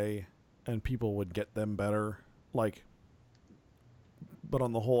say, and people would get them better. Like, but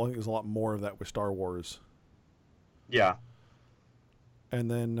on the whole, I think there's a lot more of that with Star Wars. Yeah. And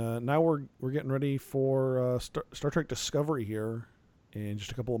then now we're getting ready for Star Trek Discovery here in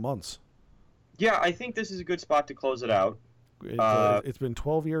just a couple of months. Yeah, I think this is a good spot to close it out. It's been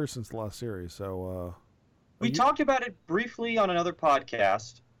 12 years since the last series, so... we talked about it briefly on another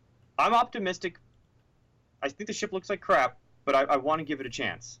podcast. I'm optimistic. I think the ship looks like crap, but I want to give it a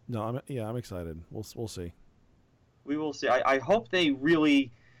chance. No, I'm excited. We'll see. We will see. I hope they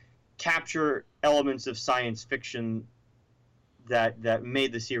really capture elements of science fiction that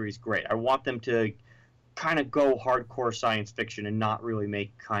made the series great. I want them to kind of go hardcore science fiction and not really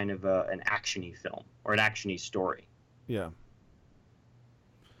make kind of an action-y film or an action-y story. Yeah.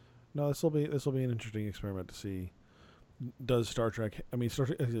 No, this will be an interesting experiment to see. Does Star Trek? I mean, Star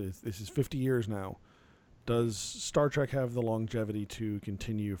Trek. This is 50 years now. Does Star Trek have the longevity to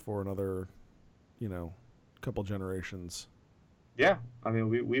continue for another, couple generations? Yeah, I mean,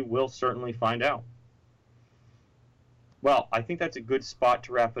 we will certainly find out. Well, I think that's a good spot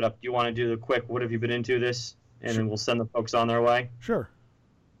to wrap it up. Do you want to do the quick, what have you been into this? And then we'll send the folks on their way. Sure.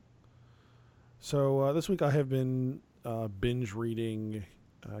 So this week I have been binge reading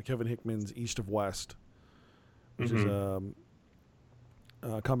Kevin Hickman's East of West, which is a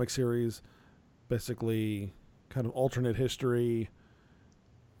comic series, basically kind of alternate history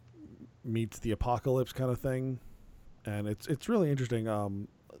meets the apocalypse kind of thing. And it's really interesting.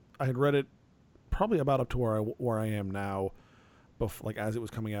 I had read it probably about up to where I am now, like as it was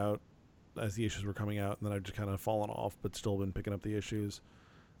coming out, as the issues were coming out, and then I've just kind of fallen off, but still been picking up the issues.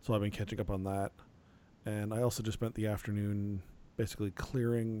 So I've been catching up on that. And I also just spent the afternoon basically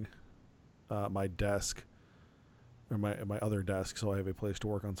clearing my desk, or my other desk, so I have a place to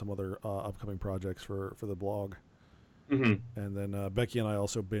work on some other upcoming projects for the blog. Mm-hmm. And then Becky and I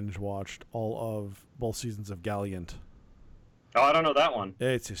also binge watched all of both seasons of Gallant. Oh, I don't know that one.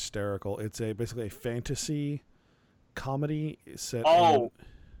 It's hysterical. It's basically a fantasy comedy set. Okay.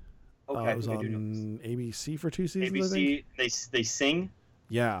 It was on ABC for 2 seasons. ABC, I think. they sing.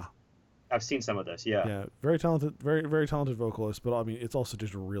 Yeah, I've seen some of this. Yeah. Yeah, very talented, very talented vocalist. But I mean, it's also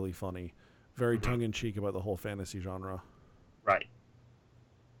just really funny, very tongue in cheek about the whole fantasy genre. Right.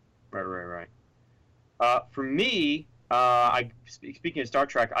 For me, speaking of Star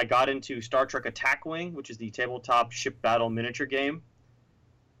Trek, I got into Star Trek Attack Wing, which is the tabletop ship battle miniature game.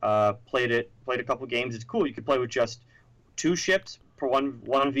 Played a couple games. It's cool. You could play with just 2 ships per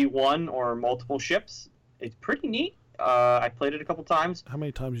 1v1 or multiple ships. It's pretty neat. I played it a couple times. How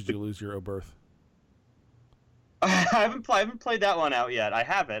many times did you lose your Oberth? I haven't played that one out yet. I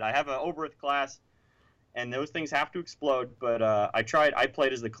have it. I have an Oberth class, and those things have to explode. But I tried. I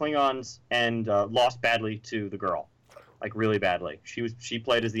played as the Klingons and lost badly to the girl, like really badly. She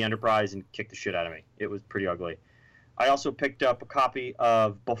played as the Enterprise and kicked the shit out of me. It was pretty ugly. I also picked up a copy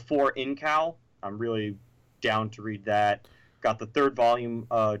of Before Incal. I'm really down to read that. Got the third volume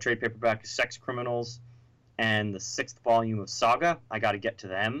trade paperback of Sex Criminals and the sixth volume of Saga. I got to get to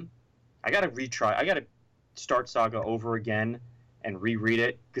them. I got to start Saga over again and reread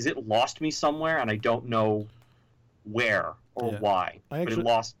it because it lost me somewhere and I don't know where or why. But it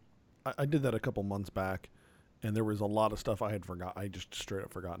lost. I did that a couple months back, and there was a lot of stuff I just straight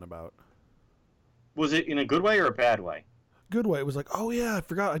up forgotten about. Was it in a good way or a bad way? Good way. It was like, oh yeah,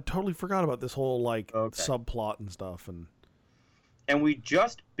 I totally forgot about this whole subplot and stuff. And we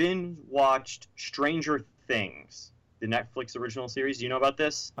just binge watched Stranger Things, the Netflix original series. Do you know about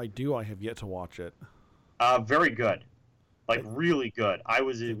this? I do. I have yet to watch it. Very good. Really good.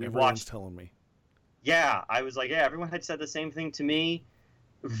 Everyone's telling me. Yeah, I was like, yeah, everyone had said the same thing to me.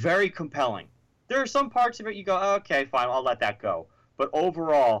 Very compelling. There are some parts of it you go, oh, okay, fine, I'll let that go. But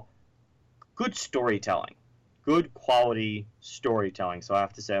overall, good storytelling. Good quality storytelling. So I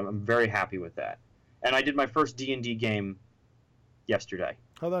have to say, I'm very happy with that. And I did my first D&D game yesterday.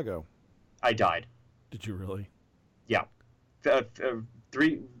 How'd that go? I died. Did you really? Yeah.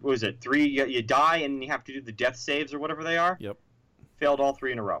 Three, what was it? Three, you die and you have to do the death saves or whatever they are. Yep. Failed all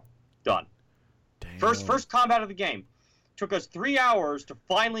three in a row. Done. Damn. First combat of the game. Took us 3 hours to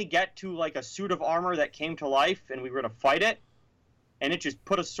finally get to like a suit of armor that came to life and we were going to fight it. And it just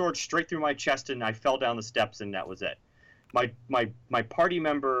put a sword straight through my chest and I fell down the steps and that was it. My party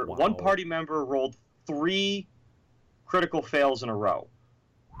member, wow. One party member rolled 3 critical fails in a row.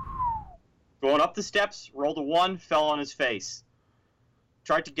 Going up the steps, rolled a 1, fell on his face.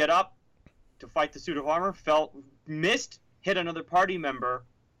 Tried to get up to fight the suit of armor, missed, hit another party member,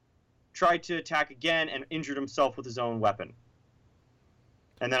 tried to attack again, and injured himself with his own weapon.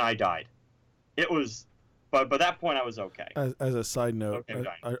 And then I died. It was, but by that point I was okay. As a side note, Okay,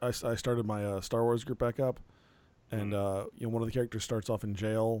 I started my Star Wars group back up, and one of the characters starts off in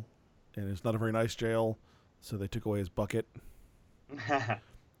jail, and it's not a very nice jail, so they took away his bucket.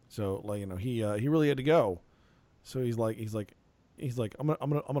 So he really had to go. So he's like I'm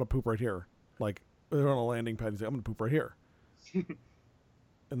gonna poop right here. Like they're on a landing pad. He's like, I'm gonna poop right here.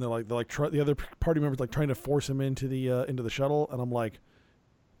 And the other party members like trying to force him into the shuttle, and I'm like,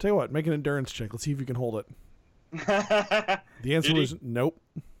 tell you what, make an endurance check. Let's see if you can hold it. The answer was nope.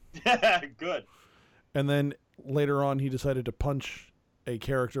 Good. And then later on, he decided to punch a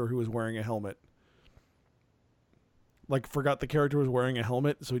character who was wearing a helmet. Like forgot the character was wearing a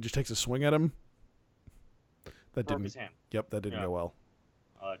helmet, so he just takes a swing at him. That broke his hand. Yep, that didn't go well.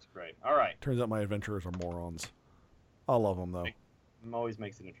 Oh, that's great. All right. Turns out my adventurers are morons. I love them though. Always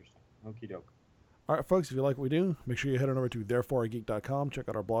makes it interesting. Okie doke. All right, folks, if you like what we do, make sure you head on over to thereforeageek.com. Check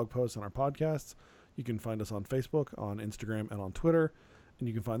out our blog posts and our podcasts. You can find us on Facebook, on Instagram, and on Twitter. And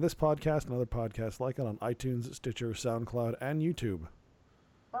you can find this podcast and other podcasts like it on iTunes, Stitcher, SoundCloud, and YouTube.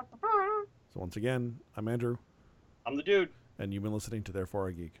 So once again, I'm Andrew. I'm the dude. And you've been listening to Therefore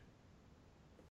I Geek.